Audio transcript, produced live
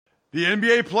The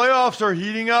NBA playoffs are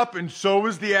heating up, and so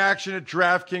is the action at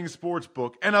DraftKings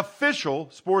Sportsbook, an official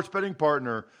sports betting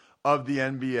partner of the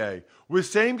NBA. With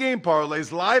same-game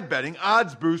parlays, live betting,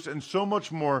 odds boosts, and so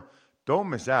much more, don't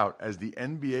miss out as the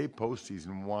NBA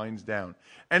postseason winds down.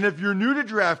 And if you're new to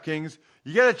DraftKings,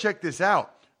 you got to check this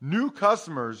out. New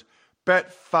customers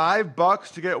bet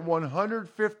 $5 to get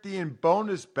 $150 in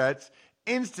bonus bets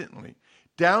instantly.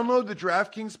 Download the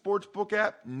DraftKings Sportsbook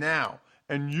app now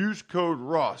and use code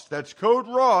ROSS. That's code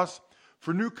ROSS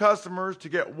for new customers to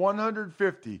get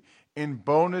 $150 in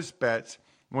bonus bets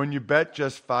when you bet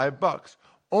just $5.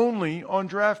 Only on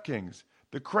DraftKings.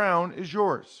 The crown is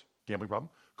yours. Gambling problem?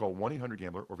 Call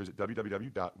 1-800-GAMBLER or visit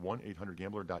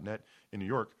www.1800gambler.net. In New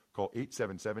York, call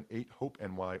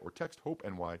 877-8-HOPE-NY or text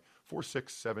HOPE-NY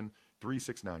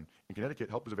 467-369. In Connecticut,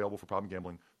 help is available for problem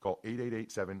gambling. Call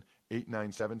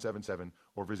 888-7-897-7777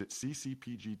 or visit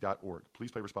ccpg.org.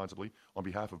 Please play responsibly. On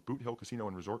behalf of Boot Hill Casino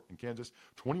and Resort in Kansas,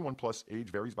 21 plus, age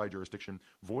varies by jurisdiction,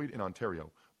 void in Ontario.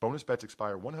 Bonus bets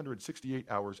expire 168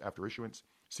 hours after issuance.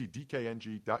 See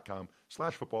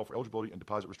dkng.com/football for eligibility and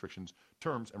deposit restrictions,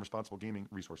 terms, and responsible gaming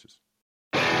resources.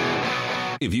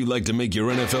 If you'd like to make your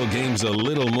NFL games a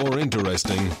little more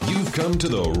interesting, you've come to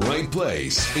the right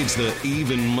place. It's the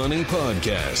Even Money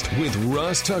Podcast with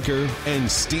Ross Tucker and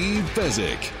Steve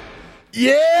Fezzik.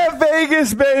 Yeah,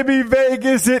 Vegas, baby,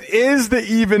 Vegas. It is the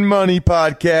Even Money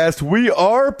Podcast. We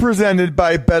are presented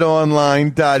by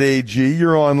betonline.ag,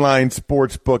 your online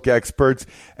sportsbook experts.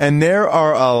 And there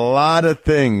are a lot of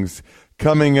things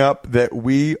coming up that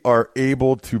we are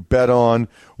able to bet on,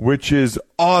 which is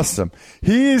awesome.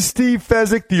 He is Steve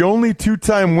Fezzik, the only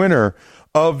two-time winner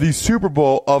of the Super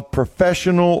Bowl of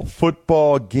professional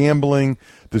football gambling,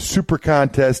 the Super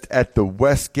Contest at the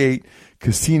Westgate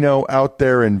Casino out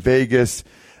there in Vegas.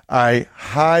 I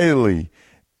highly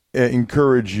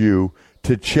encourage you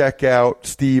to check out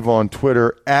Steve on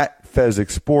Twitter at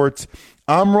Fezzik Sports.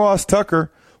 I'm Ross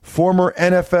Tucker, former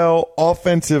NFL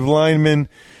offensive lineman,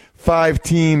 5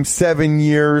 teams, 7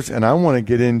 years, and I want to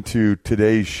get into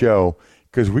today's show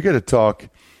because we got to talk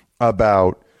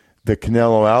about the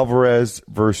Canelo Alvarez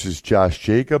versus Josh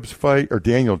Jacobs fight, or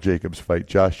Daniel Jacobs fight.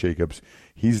 Josh Jacobs,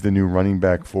 he's the new running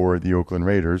back for the Oakland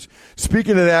Raiders.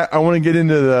 Speaking of that, I want to get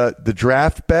into the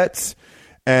draft bets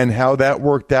and how that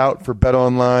worked out for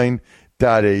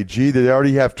betonline.ag. They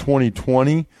already have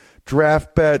 2020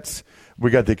 draft bets.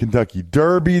 We got the Kentucky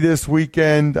Derby this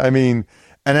weekend. I mean,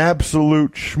 an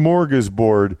absolute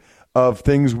smorgasbord of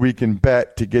things we can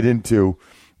bet to get into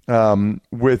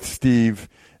with Steve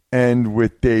and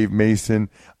with Dave Mason.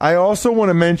 I also want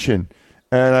to mention,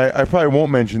 and I probably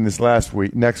won't mention this next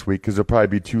week because it'll probably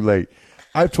be too late.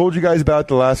 I've told you guys about it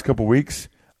the last couple weeks.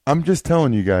 I'm just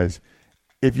telling you guys,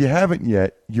 if you haven't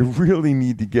yet, you really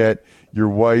need to get your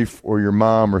wife or your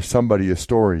mom or somebody a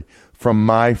story from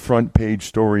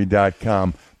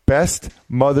myfrontpagestory.com. Best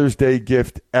Mother's Day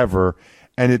gift ever,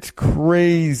 and it's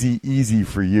crazy easy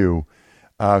for you.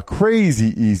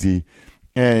 Crazy easy.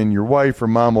 And your wife or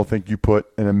mom will think you put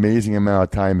an amazing amount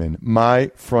of time in.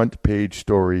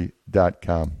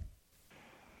 myfrontpagestory.com.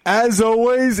 As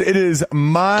always, it is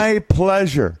my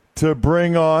pleasure to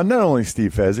bring on not only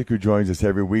Steve Fezzik, who joins us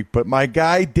every week, but my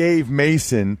guy Dave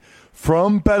Mason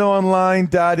from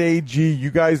betonline.ag.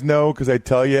 You guys know, because I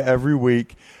tell you every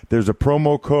week, there's a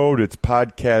promo code. It's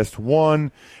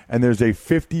podcast1, and there's a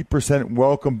 50%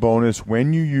 welcome bonus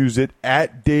when you use it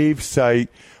at Dave's site,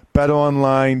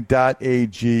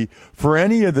 betonline.ag. For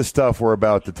any of the stuff we're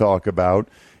about to talk about,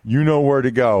 you know where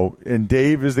to go. And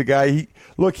Dave is the guy.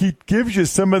 He gives you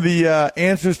some of the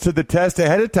answers to the test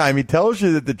ahead of time. He tells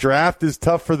you that the draft is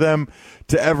tough for them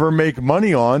to ever make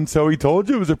money on. So he told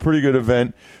you it was a pretty good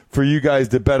event for you guys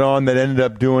to bet on that ended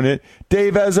up doing it.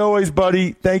 Dave, as always,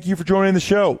 buddy, thank you for joining the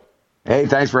show. Hey,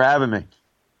 thanks for having me.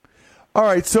 All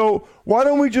right, so why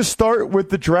don't we just start with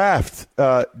the draft,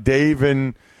 Dave,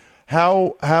 and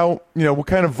how what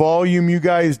kind of volume you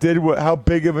guys did, how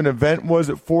big of an event was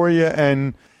it for you,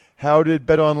 and how did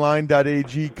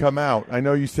betonline.ag come out? I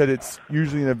know you said it's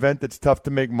usually an event that's tough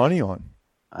to make money on.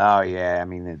 Oh yeah, I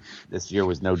mean this year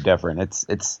was no different.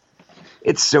 It's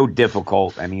so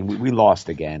difficult. I mean we lost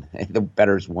again. The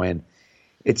bettors win.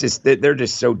 It's just they're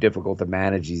just so difficult to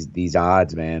manage these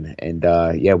odds, man. And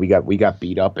we got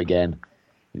beat up again.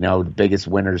 You know, the biggest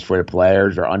winners for the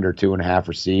players are under 2.5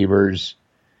 receivers.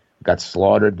 Got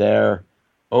slaughtered there.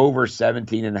 Over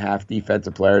 17.5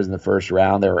 defensive players in the first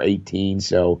round. There were 18,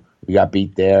 so we got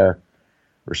beat there.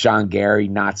 Rashawn Gary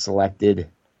not selected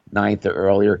 9th or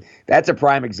earlier. That's a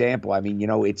prime example. I mean, you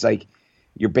know, it's like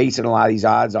you're basing a lot of these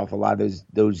odds off a lot of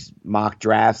those mock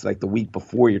drafts like the week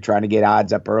before. You're trying to get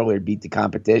odds up earlier, beat the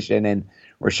competition. And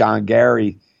Rashawn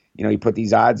Gary, you put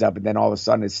these odds up, and then all of a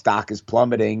sudden his stock is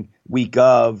plummeting week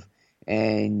of,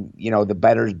 and the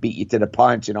bettors beat you to the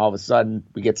punch, and all of a sudden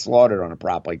we get slaughtered on a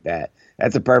prop like that.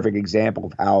 That's a perfect example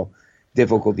of how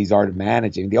difficult these are to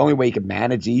manage. And the only way you can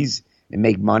manage these and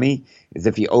make money is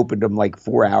if you opened them like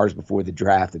 4 hours before the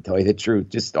draft, to tell you the truth.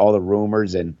 Just all the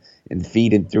rumors and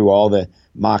feeding through all the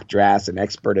mock drafts and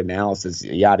expert analysis,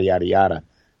 yada, yada, yada.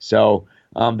 So,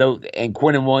 and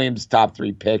Quinnen Williams, top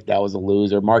 3 pick, that was a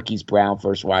loser. Marquise Brown,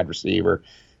 first wide receiver.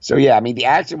 So, yeah, I mean, the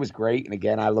action was great. And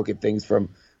again, I look at things from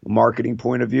a marketing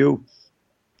point of view.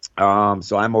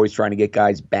 So I'm always trying to get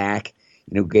guys back,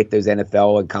 get those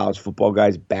NFL and college football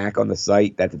guys back on the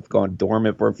site that have gone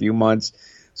dormant for a few months.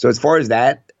 So as far as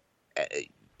that,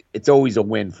 it's always a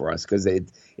win for us because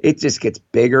it just gets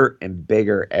bigger and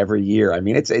bigger every year. I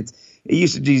mean, it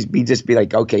used to just be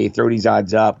like, okay, you throw these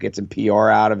odds up, get some PR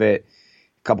out of it.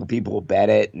 A couple people will bet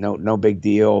it. No big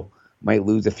deal. Might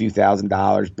lose a few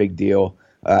 $1,000s. Big deal.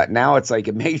 Now it's like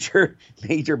a major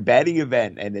betting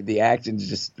event, and the action's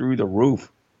just through the roof.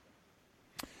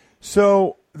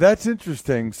 So that's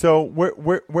interesting. So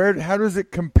how does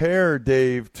it compare,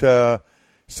 Dave, to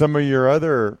some of your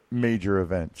other major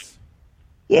events?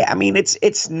 Yeah, I mean,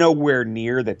 it's nowhere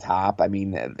near the top. I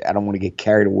mean, I don't want to get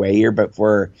carried away here, but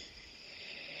for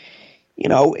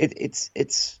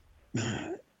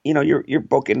you're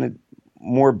booking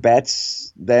more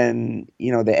bets than the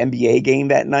NBA game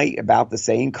that night, about the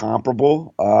same,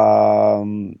 comparable.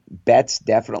 Bets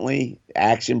definitely,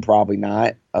 action probably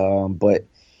not. But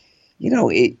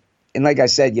and like I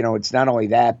said, it's not only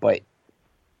that, but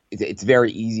it's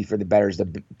very easy for the bettors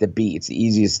to beat. It's the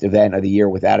easiest event of the year,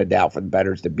 without a doubt, for the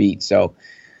bettors to beat. So,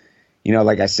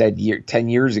 like I said, 10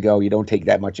 years ago, you don't take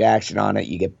that much action on it.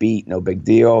 You get beat, no big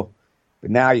deal. But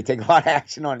now you take a lot of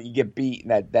action on it, you get beat,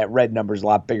 and that red number is a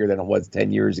lot bigger than it was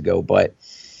 10 years ago. But,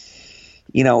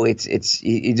 it's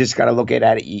you just got to look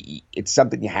at it. It's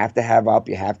something you have to have up.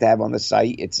 You have to have on the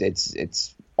site.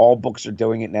 It's all books are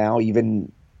doing it now,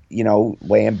 even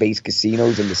land-based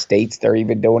casinos in the States, they're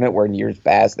even doing it, where in years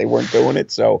past they weren't doing it.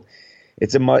 So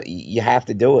you have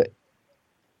to do it.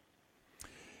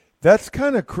 That's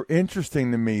kind of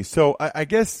interesting to me. So I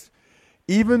guess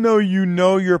even though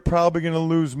you're probably going to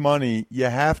lose money, you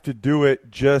have to do it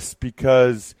just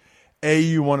because, A,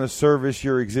 you want to service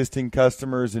your existing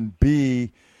customers, and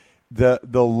B, the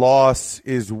loss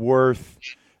is worth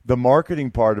the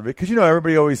marketing part of it. Because,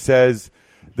 everybody always says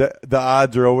the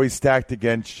odds are always stacked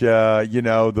against you.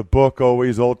 The book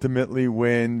always ultimately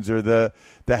wins, or the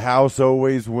house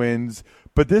always wins.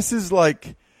 But this is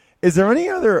like, is there any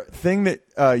other thing that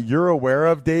you're aware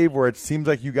of, Dave, where it seems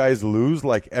like you guys lose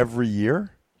like every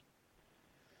year?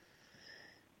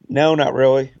 No, not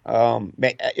really. Oh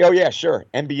yeah, sure.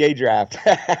 NBA draft.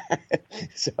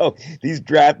 So these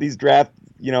draft,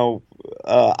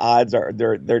 odds are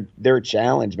they're a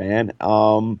challenge, man.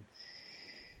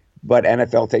 But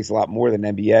NFL takes a lot more than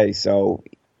NBA. So,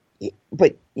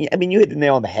 but I mean, you hit the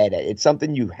nail on the head. It's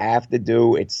something you have to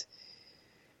do. It's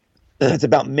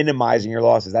about minimizing your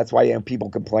losses. That's why people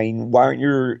complain. Why aren't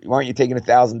you taking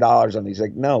 $1,000 on these?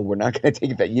 Like, no, we're not going to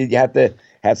take it. You have to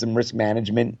have some risk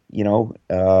management,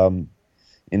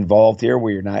 involved here,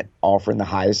 where you're not offering the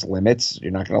highest limits.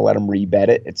 You're not going to let them rebet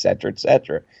it, et cetera, et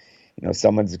cetera.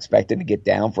 Someone's expecting to get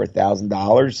down for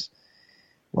 $1,000.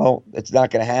 Well, it's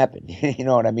not going to happen. You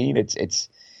know what I mean? If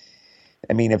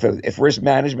risk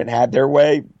management had their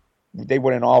way, they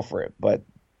wouldn't offer it. But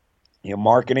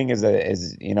marketing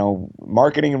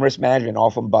marketing and risk management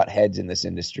often butt heads in this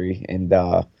industry. And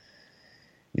I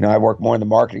work more on the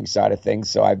marketing side of things,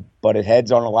 so I butted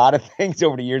heads on a lot of things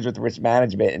over the years with risk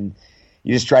management. And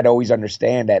you just try to always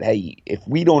understand that, hey, if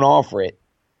we don't offer it,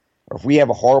 or if we have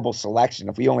a horrible selection,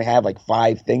 if we only have like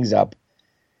 5 things up,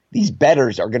 these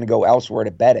bettors are going to go elsewhere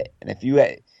to bet it. And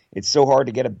it's so hard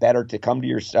to get a bettor to come to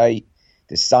your site,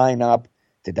 to sign up,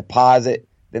 to deposit,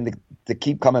 then to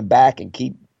keep coming back and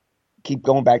keep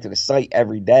going back to the site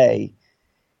every day.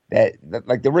 That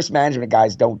like the risk management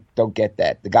guys don't get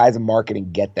that. The guys in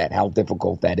marketing get that, how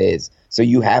difficult that is. So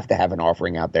you have to have an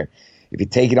offering out there. If you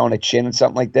take it on the chin and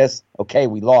something like this, okay,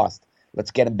 we lost.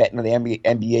 Let's get them betting on the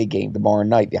NBA game tomorrow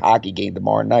night, the hockey game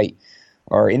tomorrow night,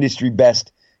 or industry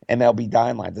best MLB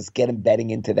dime lines. Let's get them betting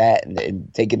into that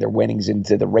and taking their winnings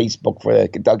into the race book for the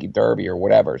Kentucky Derby or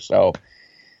whatever. So,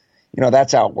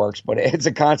 that's how it works. But it's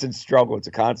a constant struggle. It's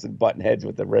a constant button heads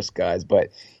with the risk guys. But,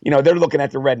 they're looking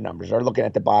at the red numbers. They're looking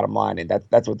at the bottom line, and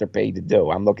that's what they're paid to do.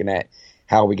 I'm looking at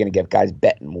how are we going to get guys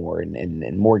betting more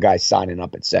and more guys signing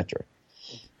up, et cetera.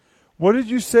 What did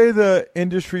you say the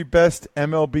industry best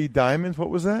MLB diamonds? What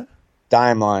was that?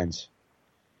 Dime lines.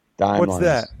 What's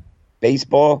that?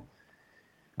 Baseball.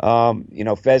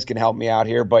 Fez can help me out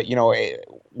here, but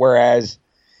whereas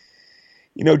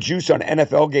juice on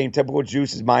NFL game, typical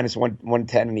juice is minus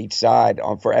 110 on each side.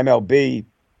 For MLB,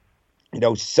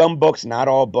 some books, not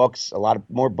all books, a lot of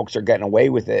more books are getting away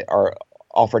with it, are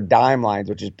offer dime lines,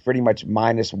 which is pretty much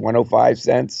minus 105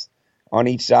 cents on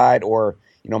each side, or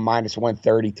minus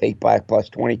 130, take back plus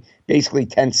 20, basically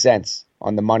 10 cents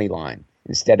on the money line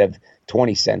instead of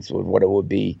 20 cents with what it would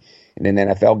be in an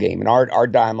NFL game. And our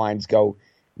dime lines go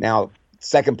now.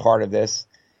 Second part of this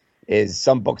is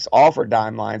some books offer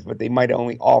dime lines, but they might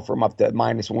only offer them up to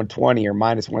minus 120 or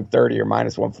minus 130 or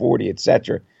minus 140,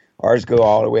 etc. Ours go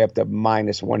all the way up to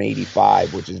minus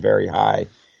 185, which is very high.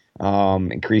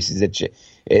 Increases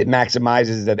it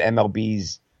maximizes the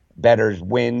MLB's bettors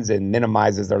wins and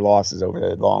minimizes their losses over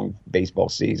the long baseball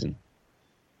season.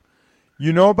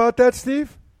 You know about that,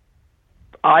 Steve?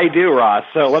 I do, Ross.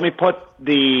 So let me put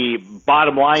the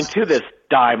bottom line to this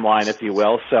dime line, if you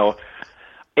will. So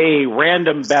a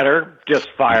random bettor just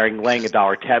laying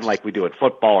 $1.10 like we do at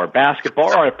football or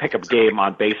basketball or a pickup game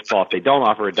on baseball, if they don't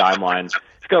offer a dime line,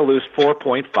 it's going to lose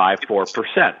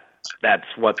 4.54%. That's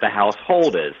what the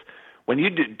household is. When you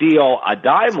deal a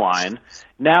dime line,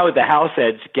 now the house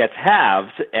edge gets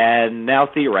halved, and now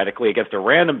theoretically against a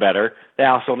random bettor, the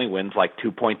house only wins like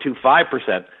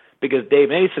 2.25% because Dave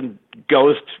Mason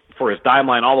goes for his dime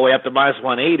line all the way up to minus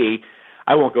 180.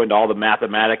 I won't go into all the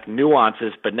mathematic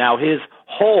nuances, but now his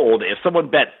hold, if someone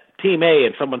bet Team A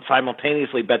and someone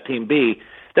simultaneously bet Team B,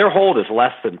 their hold is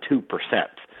less than 2%.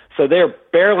 So they're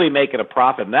barely making a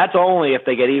profit, and that's only if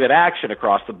they get even action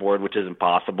across the board, which is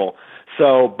impossible.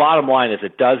 So bottom line is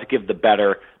it does give the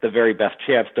bettor the very best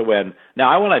chance to win.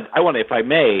 Now I want to, if I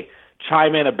may,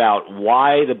 chime in about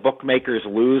why the bookmakers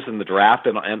lose in the draft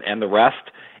and the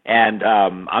rest. And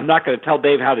I'm not going to tell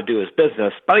Dave how to do his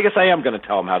business, but I guess I am going to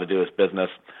tell him how to do his business.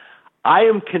 I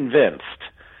am convinced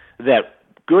that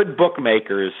good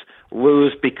bookmakers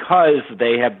lose because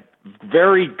they have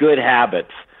very good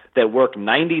habits that work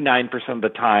 99% of the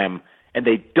time, and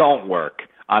they don't work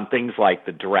on things like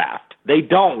the draft. They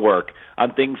don't work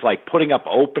on things like putting up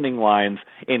opening lines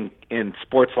in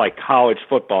sports like college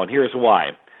football, and here's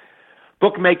why.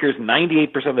 Bookmakers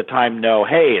 98% of the time know,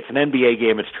 hey, it's an NBA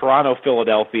game, it's Toronto,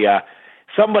 Philadelphia.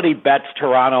 Somebody bets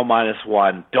Toronto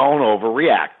 -1, don't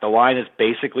overreact. The line is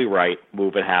basically right,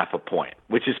 move it half a point,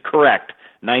 which is correct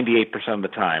 98% of the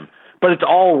time. But it's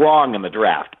all wrong in the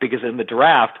draft, because in the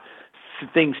draft,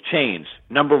 things change.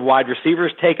 Number of wide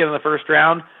receivers taken in the first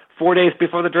round, 4 days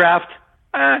before the draft,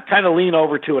 kind of lean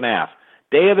over 2.5.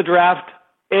 Day of the draft,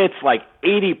 it's like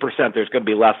 80% there's going to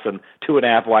be less than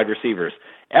 2.5 wide receivers.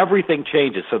 Everything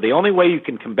changes. So the only way you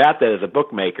can combat that as a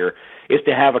bookmaker is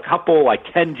to have a couple like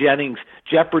Ken Jennings,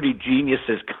 Jeopardy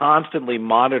geniuses constantly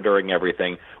monitoring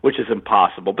everything, which is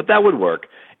impossible. But that would work,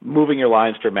 moving your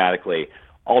lines dramatically.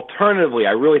 Alternatively,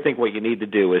 I really think what you need to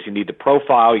do is you need to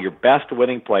profile your best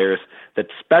winning players that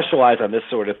specialize on this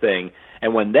sort of thing.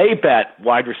 And when they bet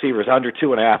wide receivers under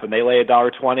 2.5 and they lay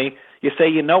 $1.20, you say,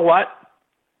 you know what?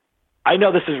 I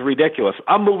know this is ridiculous.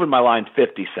 I'm moving my line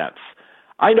 50 cents.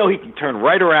 I know he can turn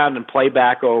right around and play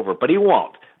back over, but he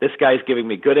won't. This guy's giving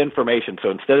me good information. So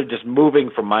instead of just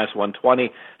moving from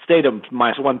 -120, stay to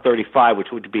 -135,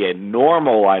 which would be a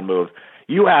normal line move,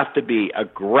 you have to be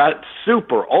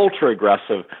super ultra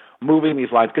aggressive moving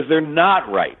these lines because they're not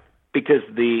right, because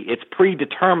it's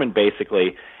predetermined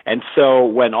basically. And so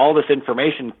when all this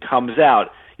information comes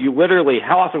out, you literally,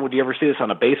 how often would you ever see this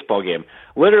on a baseball game?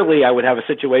 Literally, I would have a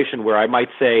situation where I might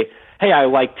say, hey, I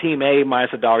like Team A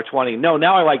minus $1.20. No,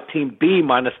 now I like Team B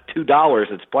minus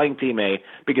 $2. It's playing Team A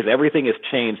because everything has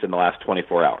changed in the last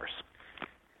 24 hours.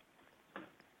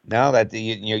 No, that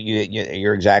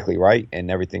you're exactly right,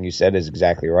 and everything you said is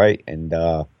exactly right. And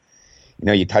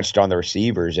you touched on the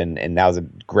receivers, and that was a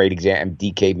great example.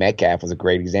 DK Metcalf was a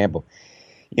great example.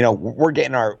 We're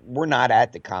not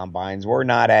at the combines. We're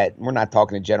not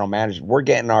talking to general managers. We're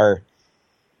getting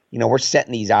we're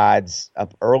setting these odds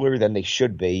up earlier than they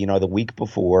should be. The week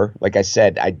before, like I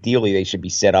said, ideally they should be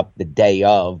set up the day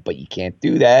of, but you can't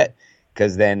do that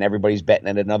because then everybody's betting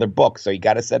at another book. So you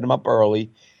got to set them up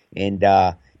early. And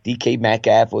DK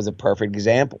Metcalf was a perfect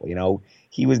example.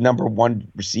 He was number one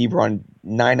receiver on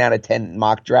 9 out of 10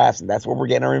 mock drafts, and that's where we're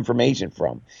getting our information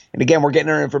from. And again, we're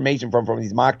getting our information from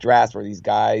these mock drafts where these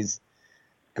guys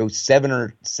go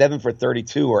 7 for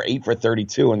 32 or 8 for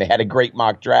 32, and they had a great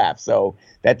mock draft. So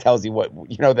that tells you what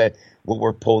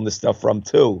we're pulling the stuff from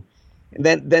too. And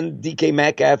then DK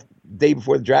Metcalf, day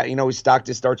before the draft, his stock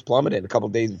just starts plummeting a couple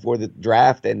of days before the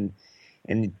draft, and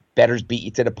bettors beat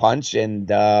you to the punch, and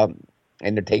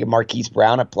they're taking Marquise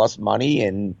Brown at plus money,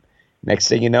 and next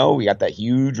thing you know, we got that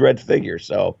huge red figure.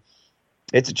 So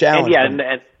It's a challenge.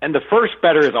 And the first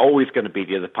better is always going to beat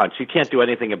you to the punch. You can't do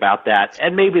anything about that.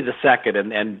 And maybe the second,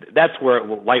 and that's where,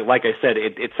 like I said,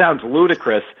 it sounds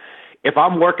ludicrous. If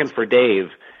I'm working for Dave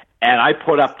and I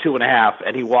put up 2.5,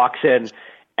 and he walks in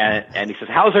and he says,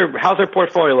 "How's our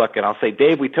portfolio looking?" I'll say,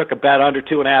 "Dave, we took a bet under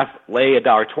 2.5, lay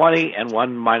 $1.20, and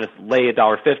one minus lay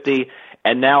 $1.50."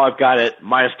 And now I've got it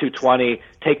minus 220,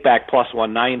 take back plus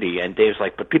 190. And Dave's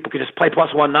like, "But people could just play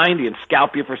plus 190 and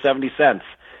scalp you for 70 cents.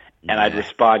 And I'd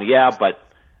respond, "Yeah, but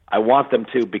I want them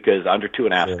to because under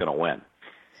 2.5 is going to win."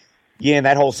 Yeah, and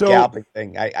that whole scalping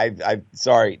thing.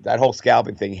 That whole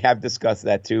scalping thing. I've discussed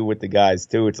that too with the guys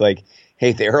too. It's like,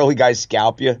 hey, if the early guys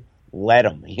scalp you, let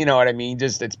them. You know what I mean?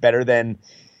 Just it's better than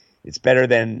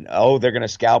oh, they're going to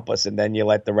scalp us, and then you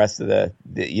let the rest of the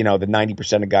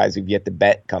 90% of guys who've yet to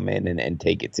bet come in and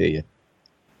take it to you.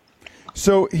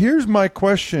 So here's my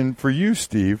question for you,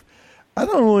 Steve. I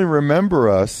don't really remember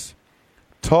us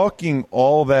talking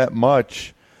all that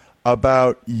much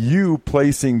about you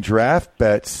placing draft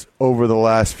bets over the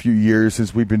last few years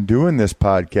since we've been doing this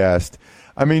podcast.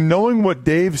 I mean, knowing what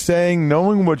Dave's saying,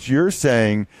 knowing what you're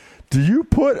saying, do you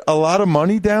put a lot of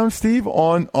money down, Steve,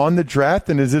 on the draft?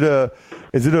 And is it a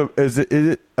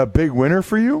big winner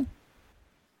for you?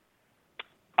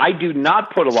 I do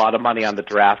not put a lot of money on the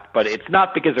draft, but it's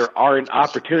not because there aren't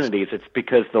opportunities. It's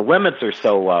because the limits are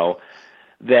so low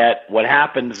that what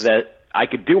happens that I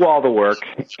could do all the work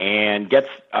and get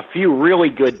a few really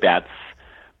good bets,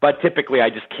 but typically I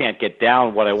just can't get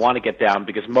down what I want to get down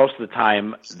because most of the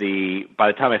time, by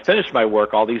the time I finish my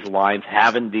work, all these lines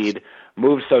have indeed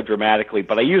moved so dramatically.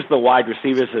 But I use the wide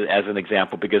receivers as an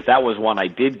example because that was one I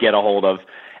did get a hold of.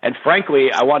 And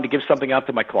frankly, I wanted to give something out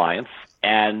to my clients.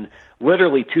 And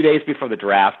literally 2 days before the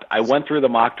draft, I went through the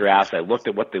mock drafts. I looked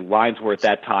at what the lines were at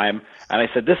that time, and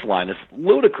I said, this line is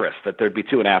ludicrous that there'd be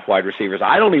 2.5 wide receivers.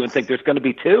 I don't even think there's going to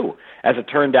be 2. As it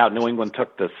turned out, New England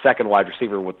took the second wide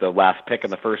receiver with the last pick in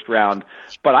the first round.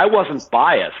 But I wasn't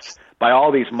biased by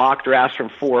all these mock drafts from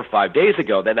 4 or 5 days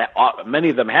ago that many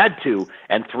of them had 2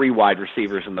 and 3 wide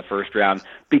receivers in the first round.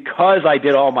 Because I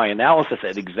did all my analysis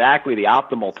at exactly the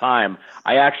optimal time,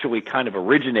 I actually kind of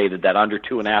originated that under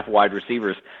 2.5 wide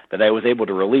receivers that I was able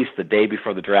to release the day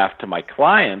before the draft to my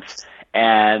clients.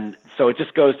 And so it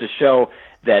just goes to show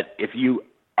that if you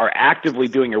are actively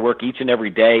doing your work each and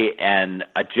every day and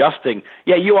adjusting,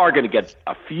 you are going to get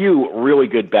a few really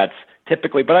good bets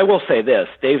typically. But I will say this,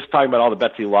 Dave's talking about all the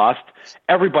bets he lost.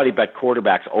 Everybody bet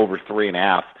quarterbacks over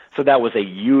 3.5. So that was a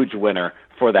huge winner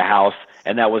for the house.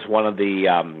 And that was one of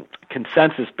the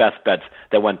consensus best bets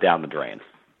that went down the drain.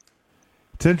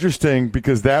 It's interesting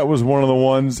because that was one of the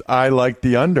ones I liked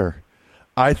the under.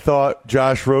 I thought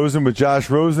Josh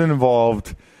Rosen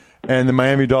involved and the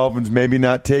Miami Dolphins maybe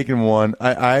not taking one.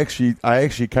 I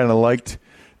actually kind of liked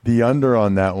the under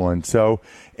on that one. So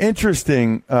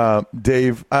interesting,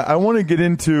 Dave. I want to get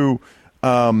into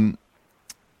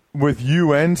with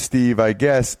you and Steve, I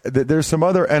guess, that there's some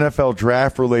other NFL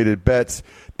draft-related bets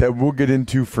that we'll get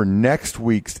into for next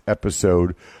week's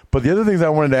episode. But the other things I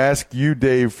wanted to ask you,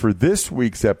 Dave, for this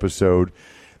week's episode,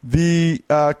 the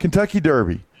Kentucky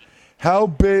Derby. How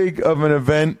big of an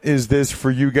event is this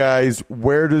for you guys?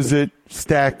 Where does it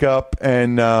stack up?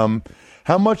 And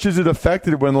how much is it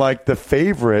affected when, like, the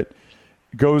favorite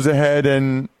goes ahead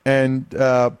and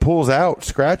pulls out,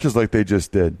 scratches like they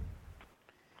just did?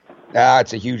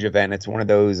 It's a huge event. It's one of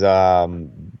those, I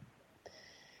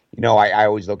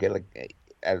always look at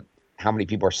at how many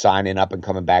people are signing up and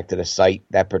coming back to the site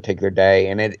that particular day.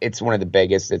 And it's one of the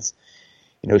biggest. It's,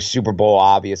 Super Bowl,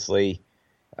 obviously.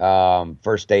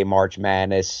 First day March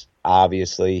Madness,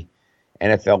 obviously.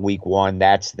 NFL Week 1,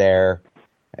 that's there.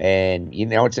 And,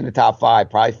 it's in the top 5.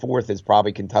 Probably 4th is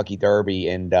probably Kentucky Derby.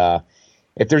 And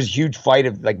if there's a huge fight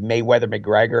of like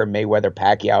Mayweather-McGregor and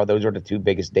Mayweather-Pacquiao, those are the 2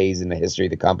 biggest days in the history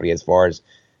of the company as far as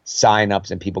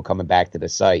sign-ups and people coming back to the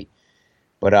site.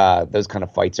 But those kind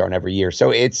of fights aren't every year.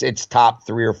 So it's top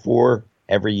 3 or 4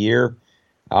 every year.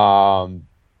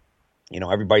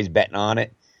 Everybody's betting on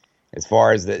it. As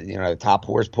far as the top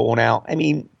horse pulling out, I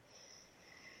mean,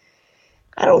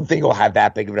 I don't think it'll have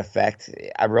that big of an effect.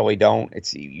 I really don't.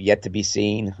 It's yet to be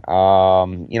seen. A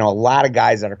lot of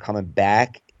guys that are coming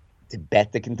back to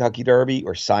bet the Kentucky Derby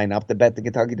or sign up to bet the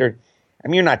Kentucky Derby. I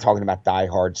mean, you're not talking about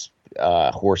diehard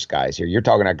horse guys here. You're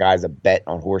talking about guys that bet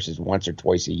on horses once or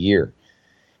twice a year.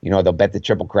 They'll bet the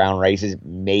Triple Crown races,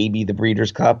 maybe the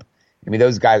Breeders' Cup. I mean,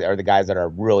 those guys are the guys that are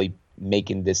really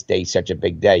making this day such a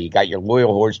big day. You got your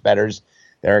loyal horse bettors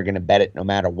that are going to bet it no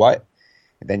matter what.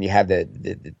 And then you have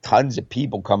the tons of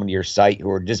people coming to your site who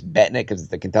are just betting it because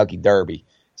it's the Kentucky Derby.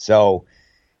 So,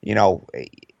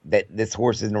 that this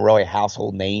horse isn't really a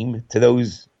household name to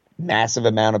those massive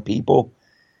amount of people.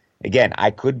 Again,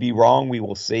 I could be wrong. We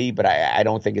will see, but I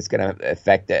don't think it's going to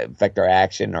affect our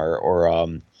action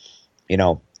or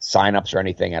signups or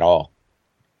anything at all.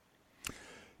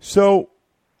 So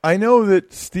I know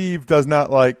that Steve does not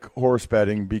like horse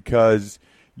betting because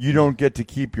you don't get to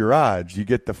keep your odds. You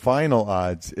get the final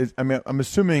odds. I'm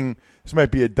assuming this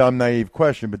might be a dumb, naive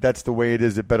question, but that's the way it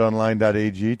is at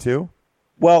betonline.ag too?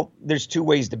 Well, there's two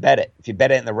ways to bet it. If you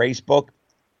bet it in the race book,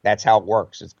 that's how it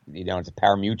works. It's a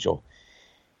pari-mutuel.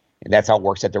 And that's how it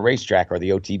works at the racetrack or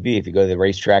the OTB. If you go to the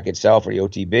racetrack itself or the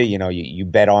OTB, you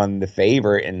bet on the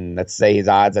favorite, and let's say his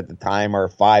odds at the time are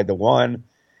 5-1,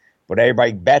 but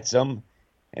everybody bets him,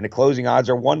 and the closing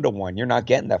odds are 1-1. You're not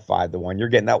getting that 5-1. You're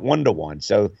getting that 1-1.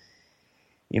 So,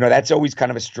 that's always kind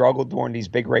of a struggle during these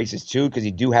big races too, because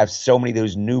you do have so many of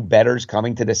those new bettors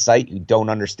coming to the site who don't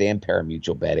understand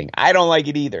pari-mutuel betting. I don't like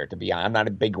it either, to be honest. I'm not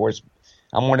a big horse.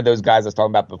 I'm one of those guys I was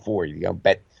talking about before.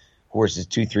 Bet horses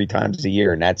 2-3 times a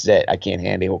year, and that's it. I can't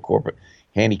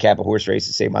handicap a horse race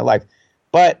to save my life.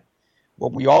 But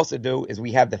what we also do is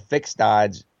we have the fixed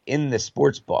odds in the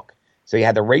sports book. So you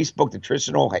have the race book, the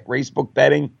traditional race book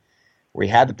betting, where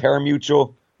you have the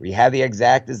pari-mutuel, where you have the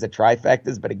exactas, the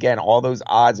trifectas. But again, all those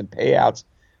odds and payouts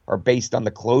are based on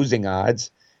the closing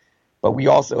odds. But we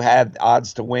also have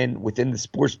odds to win within the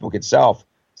sports book itself.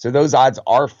 So those odds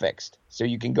are fixed. So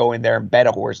you can go in there and bet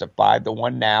a horse at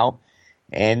 5-1 now,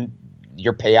 and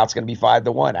your payout's going to be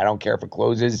 5-1. I don't care if it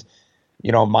closes,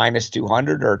 minus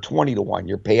 200 or 20-1.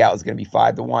 Your payout is going to be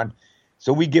 5-1.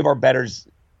 So we give our bettors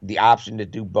the option to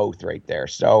do both right there.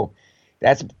 So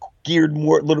that's geared a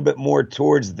little bit more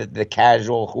towards the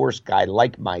casual horse guy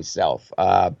like myself,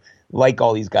 like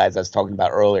all these guys I was talking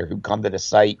about earlier who come to the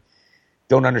site,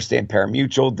 don't understand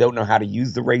pari-mutuel, don't know how to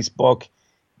use the race book.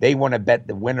 They want to bet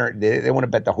the winner. They want to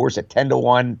bet the horse at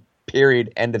 10-1,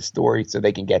 period, end of story, so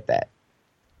they can get that.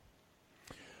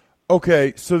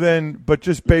 Okay, so then, but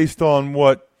just based on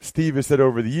what Steve has said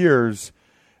over the years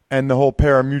and the whole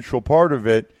pari-mutuel part of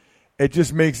it, it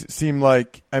just makes it seem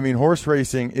like, horse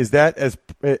racing, is that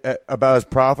about as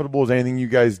profitable as anything you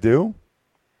guys do?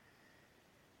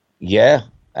 Yeah,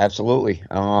 absolutely.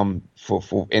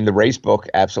 For in the race book,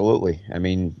 absolutely.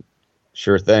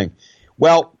 Sure thing.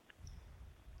 Well,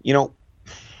 it's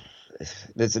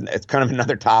kind of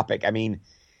another topic. Because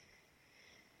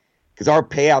our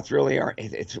payouts really aren't.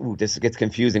 This gets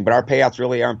confusing, but our payouts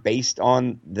really aren't based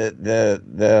on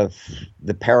the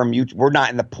pari-mutuel. We're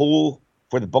not in the pool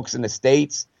for the books in the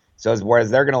States. So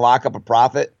whereas they're going to lock up a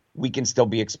profit, we can still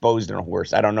be exposed in a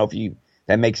horse. I don't know if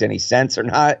that makes any sense or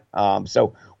not.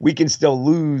 So we can still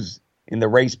lose in the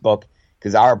race book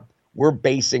because we're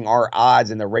basing our odds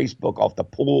in the race book off the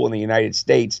pool in the United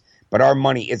States, but our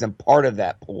money isn't part of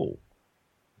that pool.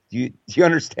 Do you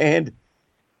understand?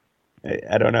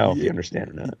 I don't know if you understand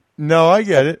or not. No, I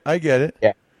get it.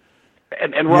 Yeah.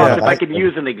 And Ross, if I could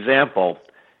use an example,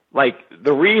 like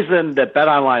the reason that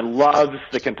BetOnline loves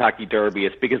the Kentucky Derby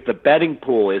is because the betting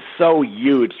pool is so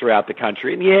huge throughout the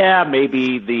country. And yeah,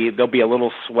 maybe there'll be a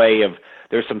little sway of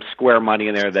there's some square money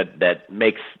in there that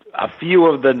makes a few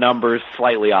of the numbers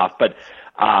slightly off, but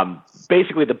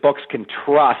basically the books can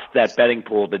trust that betting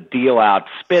pool to deal out,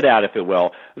 spit out, if it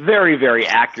will, very, very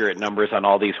accurate numbers on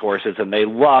all these horses, and they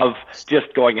love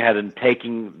just going ahead and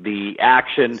taking the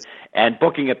action and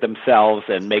booking it themselves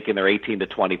and making their 18 to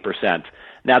 20%.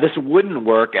 Now, this wouldn't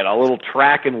work at a little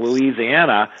track in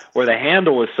Louisiana where the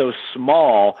handle is so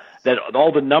small that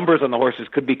all the numbers on the horses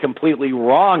could be completely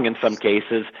wrong in some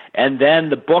cases, and then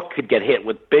the book could get hit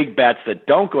with big bets that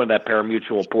don't go in that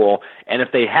pari-mutuel pool. And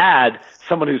if they had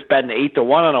someone who's betting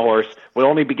 8-1 on a horse would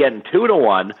only be getting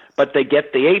 2-1, but they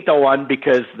get the 8-1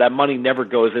 because that money never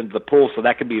goes into the pool, so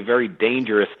that can be very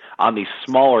dangerous on these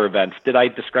smaller events. Did I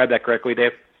describe that correctly,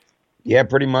 Dave? Yeah,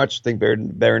 pretty much. I think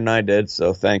Bear and I did,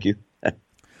 so thank you.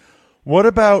 What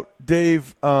about,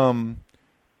 Dave,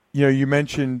 you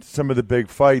mentioned some of the big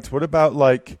fights. What about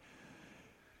like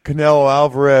Canelo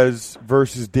Alvarez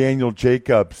versus Daniel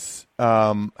Jacobs?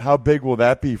 How big will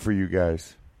that be for you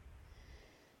guys?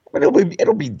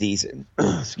 It'll be decent.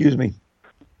 Excuse me.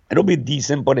 It'll be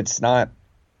decent, but it's not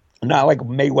like a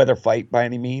Mayweather fight by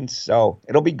any means. So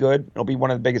it'll be good. It'll be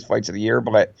one of the biggest fights of the year.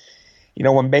 But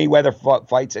when Mayweather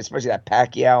fights, especially that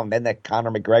Pacquiao and then that Conor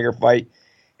McGregor fight,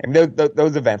 and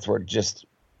those events were just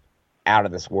out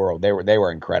of this world. They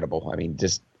were incredible.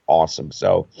 Just awesome.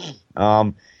 So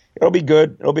it'll be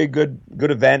good. It'll be a good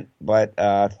event, but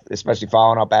especially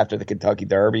following up after the Kentucky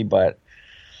Derby. But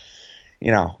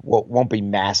won't be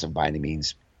massive by any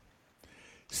means.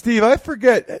 Steve, I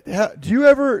forget. Do you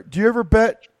ever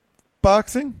bet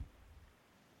boxing?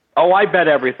 Oh, I bet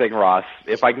everything, Ross,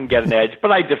 if I can get an edge.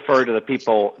 But I defer to the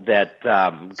people that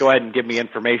go ahead and give me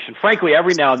information. Frankly,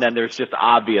 every now and then there's just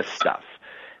obvious stuff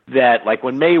that, like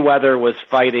when Mayweather was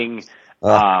fighting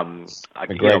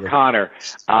Conor,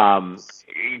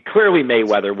 clearly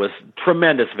Mayweather was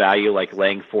tremendous value, like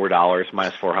laying $4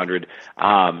 minus 400.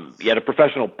 You had a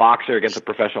professional boxer against a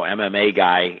professional MMA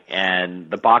guy, and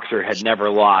the boxer had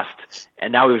never lost,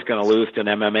 and now he was going to lose to an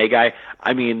MMA guy.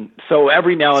 I mean, so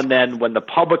every now and then when the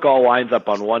public all lines up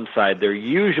on one side, they're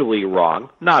usually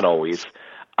wrong, not always.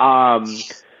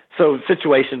 So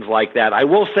situations like that. I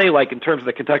will say, like in terms of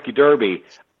the Kentucky Derby,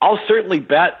 I'll certainly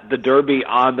bet the Derby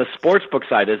on the sportsbook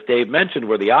side, as Dave mentioned,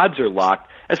 where the odds are locked,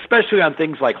 especially on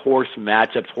things like horse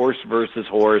matchups, horse versus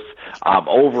horse,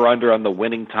 over-under on the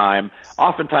winning time,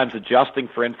 oftentimes adjusting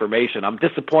for information. I'm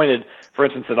disappointed, for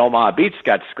instance, that Omaha Beach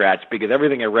got scratched because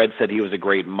everything I read said he was a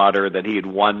great mutter, that he had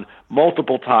won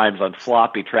multiple times on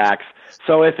sloppy tracks.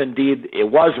 So if indeed it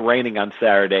was raining on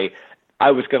Saturday, I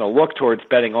was going to look towards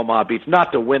betting Omaha Beach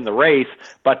not to win the race,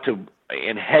 but to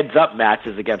in heads-up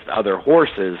matches against other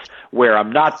horses where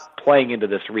I'm not playing into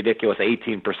this ridiculous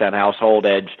 18% household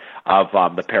edge of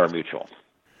the pari-mutuel.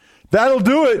 That'll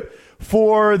do it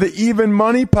for the Even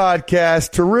Money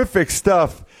podcast. Terrific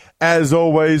stuff, as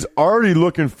always. Already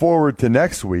looking forward to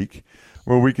next week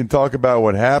where we can talk about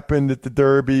what happened at the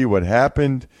Derby, what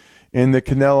happened in the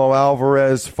Canelo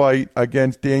Alvarez fight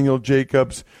against Daniel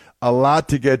Jacobs. A lot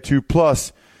to get to,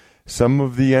 plus some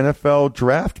of the NFL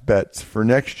draft bets for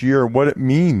next year, what it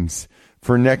means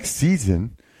for next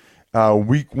season,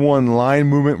 week one line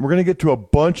movement. We're going to get to a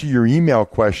bunch of your email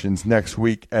questions next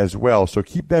week as well, so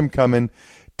keep them coming.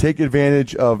 Take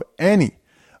advantage of any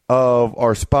of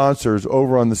our sponsors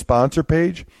over on the sponsor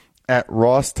page at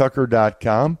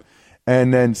rosstucker.com,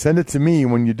 and then send it to me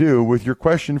when you do with your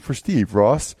question for Steve,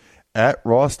 Ross at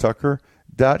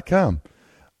rosstucker.com.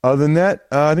 Other than that,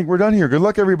 I think we're done here. Good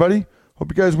luck, everybody. Hope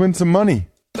you guys win some money.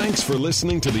 Thanks for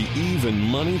listening to the Even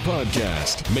Money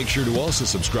Podcast. Make sure to also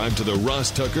subscribe to the Ross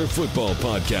Tucker Football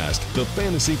Podcast, the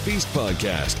Fantasy Feast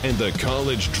Podcast, and the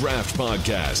College Draft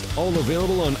Podcast. All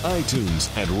available on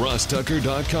iTunes at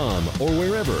rosstucker.com or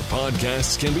wherever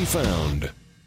podcasts can be found.